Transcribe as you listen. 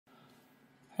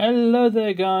Hello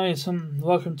there guys, and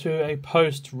welcome to a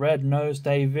post Red Nose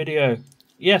Day video.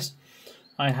 Yes,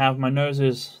 I have my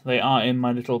noses. They are in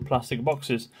my little plastic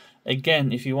boxes.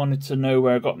 Again, if you wanted to know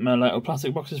where I got my little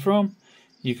plastic boxes from,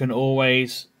 you can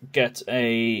always get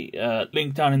a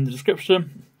link down in the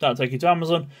description. That'll take you to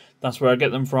Amazon. That's where I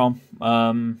get them from.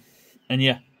 And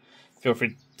yeah, feel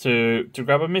free to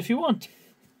grab them if you want.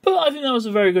 But I think that was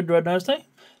a very good Red Nose Day.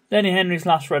 Lenny Henry's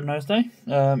last Red Nose Day.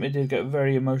 It did get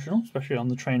very emotional, especially on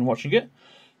the train watching it.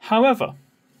 However,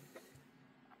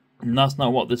 that's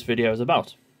not what this video is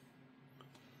about.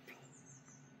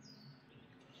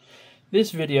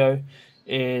 This video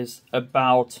is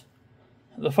about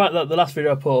the fact that the last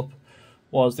video I put up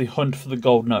was the hunt for the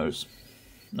gold nose.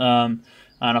 And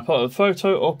I put a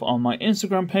photo up on my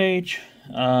Instagram page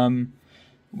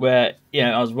where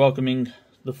I was welcoming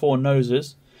the 4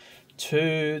 noses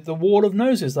to the wall of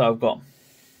noses that I've got.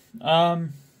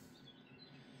 And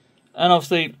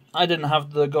obviously I didn't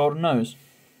have the golden nose.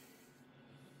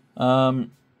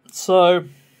 So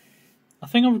I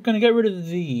think I'm going to get rid of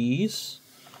these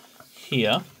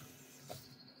here.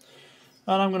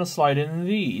 And I'm going to slide in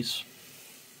these.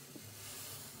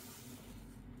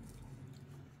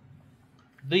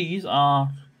 These are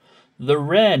the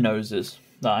rare noses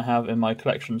that I have in my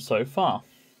collection so far.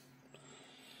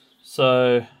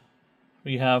 So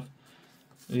we have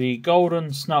the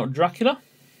Golden Snout Dracula.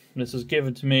 This was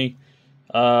given to me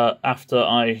after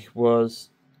I was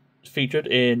featured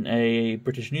in a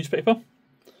British newspaper.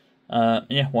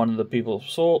 One of the people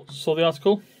saw the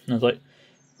article and was like,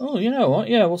 "Oh, you know what?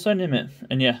 Yeah, we'll send him it."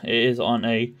 And yeah, it is on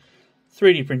a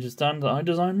 3D printed stand that I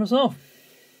designed myself.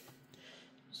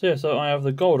 So I have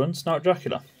the Golden Snout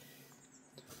Dracula.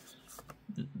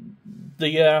 The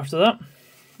year after that,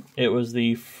 it was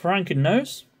the Franken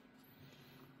Nose.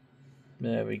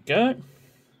 There we go.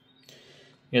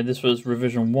 Yeah, this was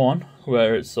revision 1,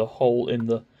 where it's a hole in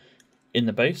the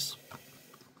base.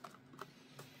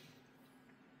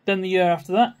 Then the year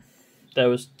after that, there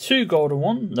was 2 golden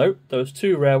ones. Nope, there was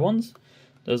 2 rare ones.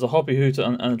 There's a Hoppy Hooter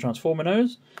and the Transformer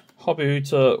Nose. Hoppy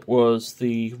Hooter was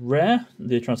the rare.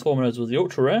 The Transformer Nose was the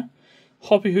ultra rare.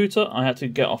 Hoppy Hooter I had to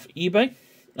get off eBay.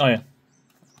 Oh yeah.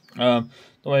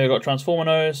 The way I got Transformer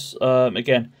Nose,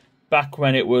 again, back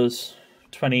when it was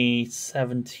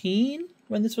 2017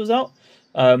 when this was out.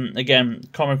 Again,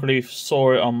 Comic Relief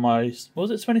saw it on my...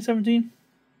 Was it 2017?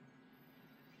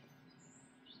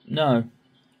 No.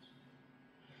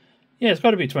 Yeah, it's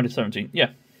got to be 2017.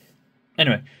 Yeah.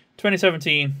 Anyway,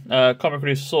 2017, Comic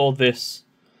Relief saw this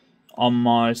on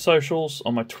my socials,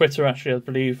 on my Twitter actually, I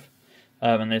believe,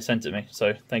 and they sent it me.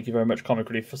 So thank you very much, Comic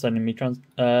Relief, for sending me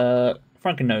Franken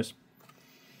Nose.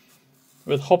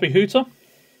 With Hoppy Hooter,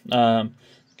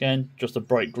 again, just a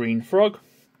bright green frog.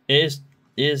 It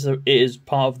is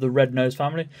part of the Red Nose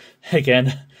family.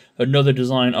 Again, another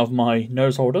design of my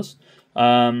nose holders.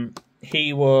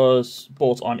 He was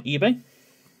bought on eBay.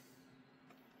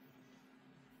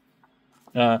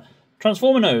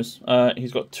 Transformer Nose.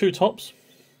 He's got 2 tops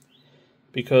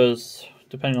because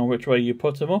depending on which way you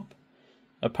put him up,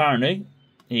 apparently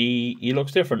he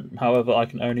looks different. However, I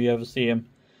can only ever see him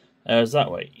as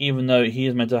that way, even though he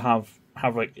is meant to have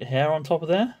like hair on top of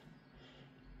there.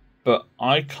 But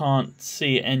I can't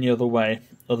see it any other way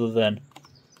other than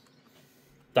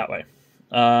that way.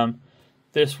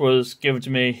 This was given to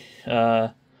me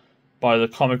by the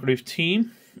Comic Relief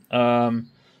team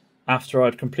after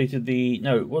I'd completed the...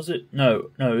 No, was it?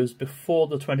 No, it was before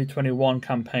the 2021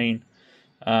 campaign.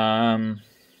 Because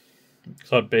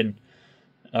I'd been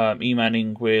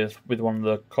emailing with one of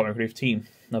the Comic Relief team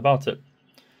about it.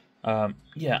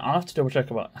 Yeah, I'll have to double check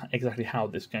about exactly how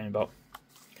this came about.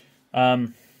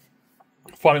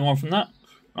 Following on from that,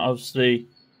 obviously,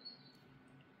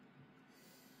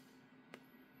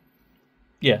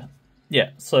 yeah.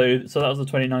 So that was the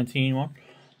 2019 one.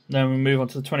 Then we move on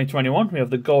to the 2021. We have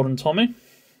the Golden Tommy.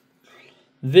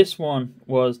 This one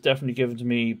was definitely given to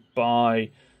me by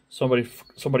somebody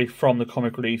from the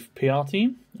Comic Relief PR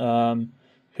team,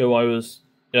 who I was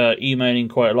emailing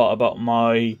quite a lot about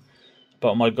my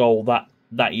goal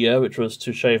that year, which was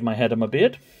to shave my head and my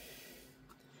beard.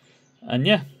 And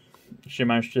yeah, she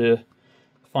managed to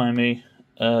find me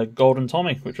Golden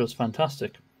Tommy, which was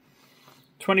fantastic.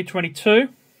 2022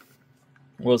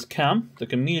 was Cam, the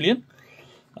Chameleon.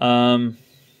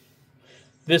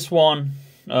 This one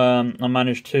I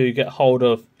managed to get hold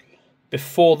of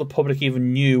before the public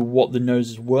even knew what the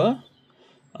noses were.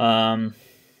 I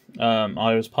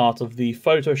was part of the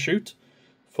photo shoot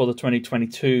for the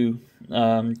 2022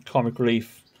 Comic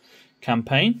Relief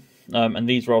campaign, and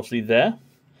these were obviously there.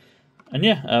 And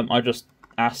yeah, I just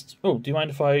asked, "Oh, do you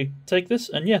mind if I take this?"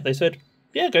 And yeah, they said,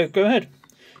 "Yeah, go ahead."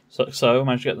 So I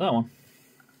managed to get that one.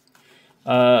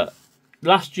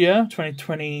 Last year,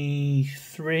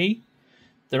 2023,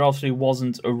 there obviously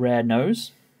wasn't a rare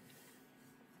nose.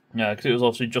 Yeah, because it was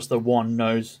obviously just the one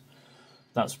nose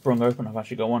that sprung open. I've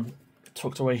actually got one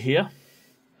tucked away here.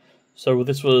 So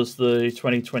this was the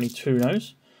 2022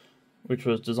 nose, which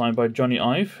was designed by Johnny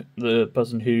Ive, the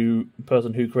person who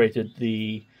created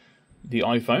the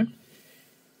iPhone.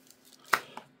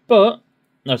 But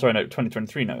no,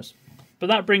 2023 nose. But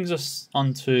that brings us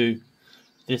onto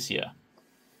this year.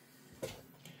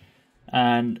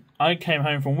 And I came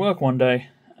home from work one day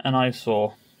and I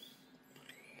saw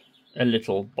a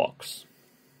little box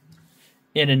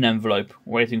in an envelope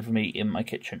waiting for me in my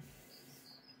kitchen.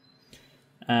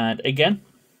 And again,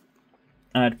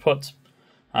 I'd put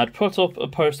up a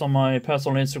post on my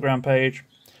personal Instagram page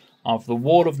of the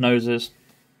wall of noses.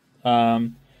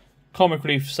 Comic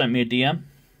Relief sent me a DM.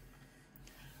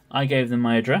 I gave them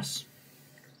my address.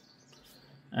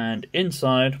 And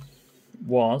inside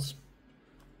was,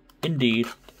 indeed,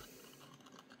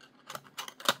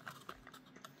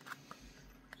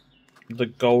 the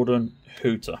Golden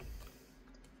Hooter.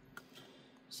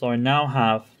 So I now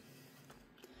have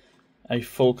a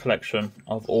full collection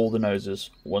of all the noses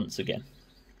once again.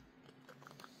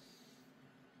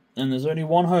 And there's only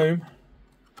one home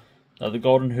that the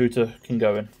Golden Hooter can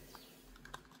go in.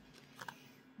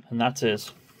 And that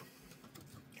is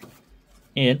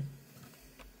in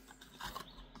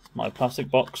my plastic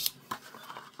box.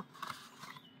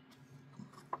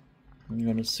 I'm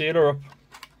going to seal her up.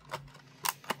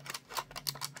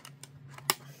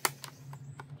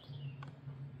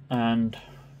 And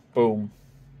boom.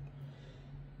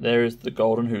 There is the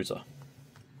Golden Hooter,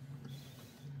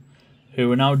 who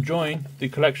will now join the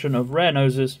collection of rare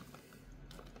noses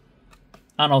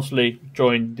and obviously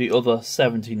join the other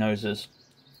 70 noses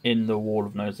in the wall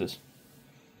of noses.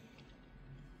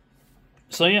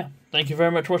 So yeah, thank you very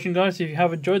much for watching, guys. If you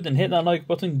have enjoyed, then hit that like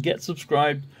button, get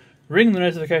subscribed, ring the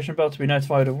notification bell to be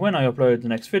notified of when I upload the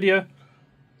next video.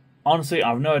 Honestly, I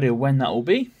have no idea when that will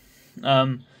be.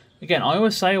 Again, I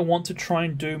always say I want to try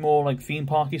and do more like theme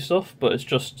parky stuff, but it's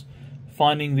just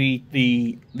finding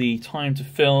the time to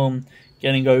film,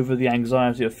 getting over the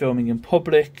anxiety of filming in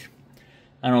public,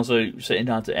 and also sitting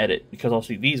down to edit, because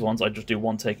obviously these ones I just do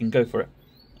one take and go for it.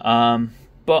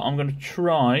 But I'm going to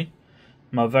try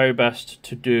my very best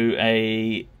to do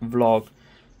a vlog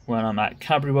when I'm at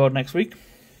Cadbury World next week.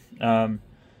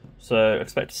 So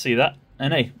expect to see that.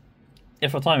 And hey,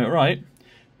 if I time it right,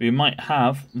 we might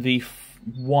have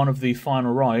one of the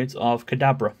final rides of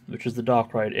Kadabra, which is the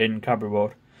dark ride in Cadbury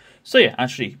World. So yeah,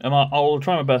 actually, I'll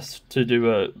try my best to do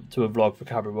a vlog for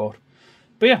Cadbury World.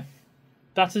 But yeah,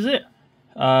 that is it.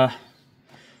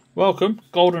 Welcome,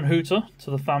 Golden Hooter, to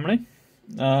the family.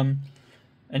 And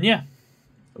yeah,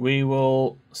 we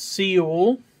will see you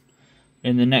all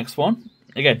in the next one.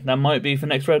 Again, that might be for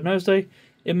next Red Nose Day.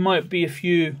 It might be a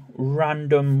few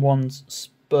random ones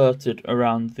spurted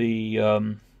around the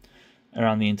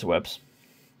interwebs.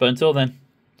 But until then,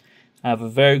 have a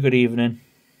very good evening,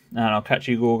 and I'll catch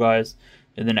you all guys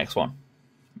in the next one.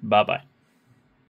 Bye bye.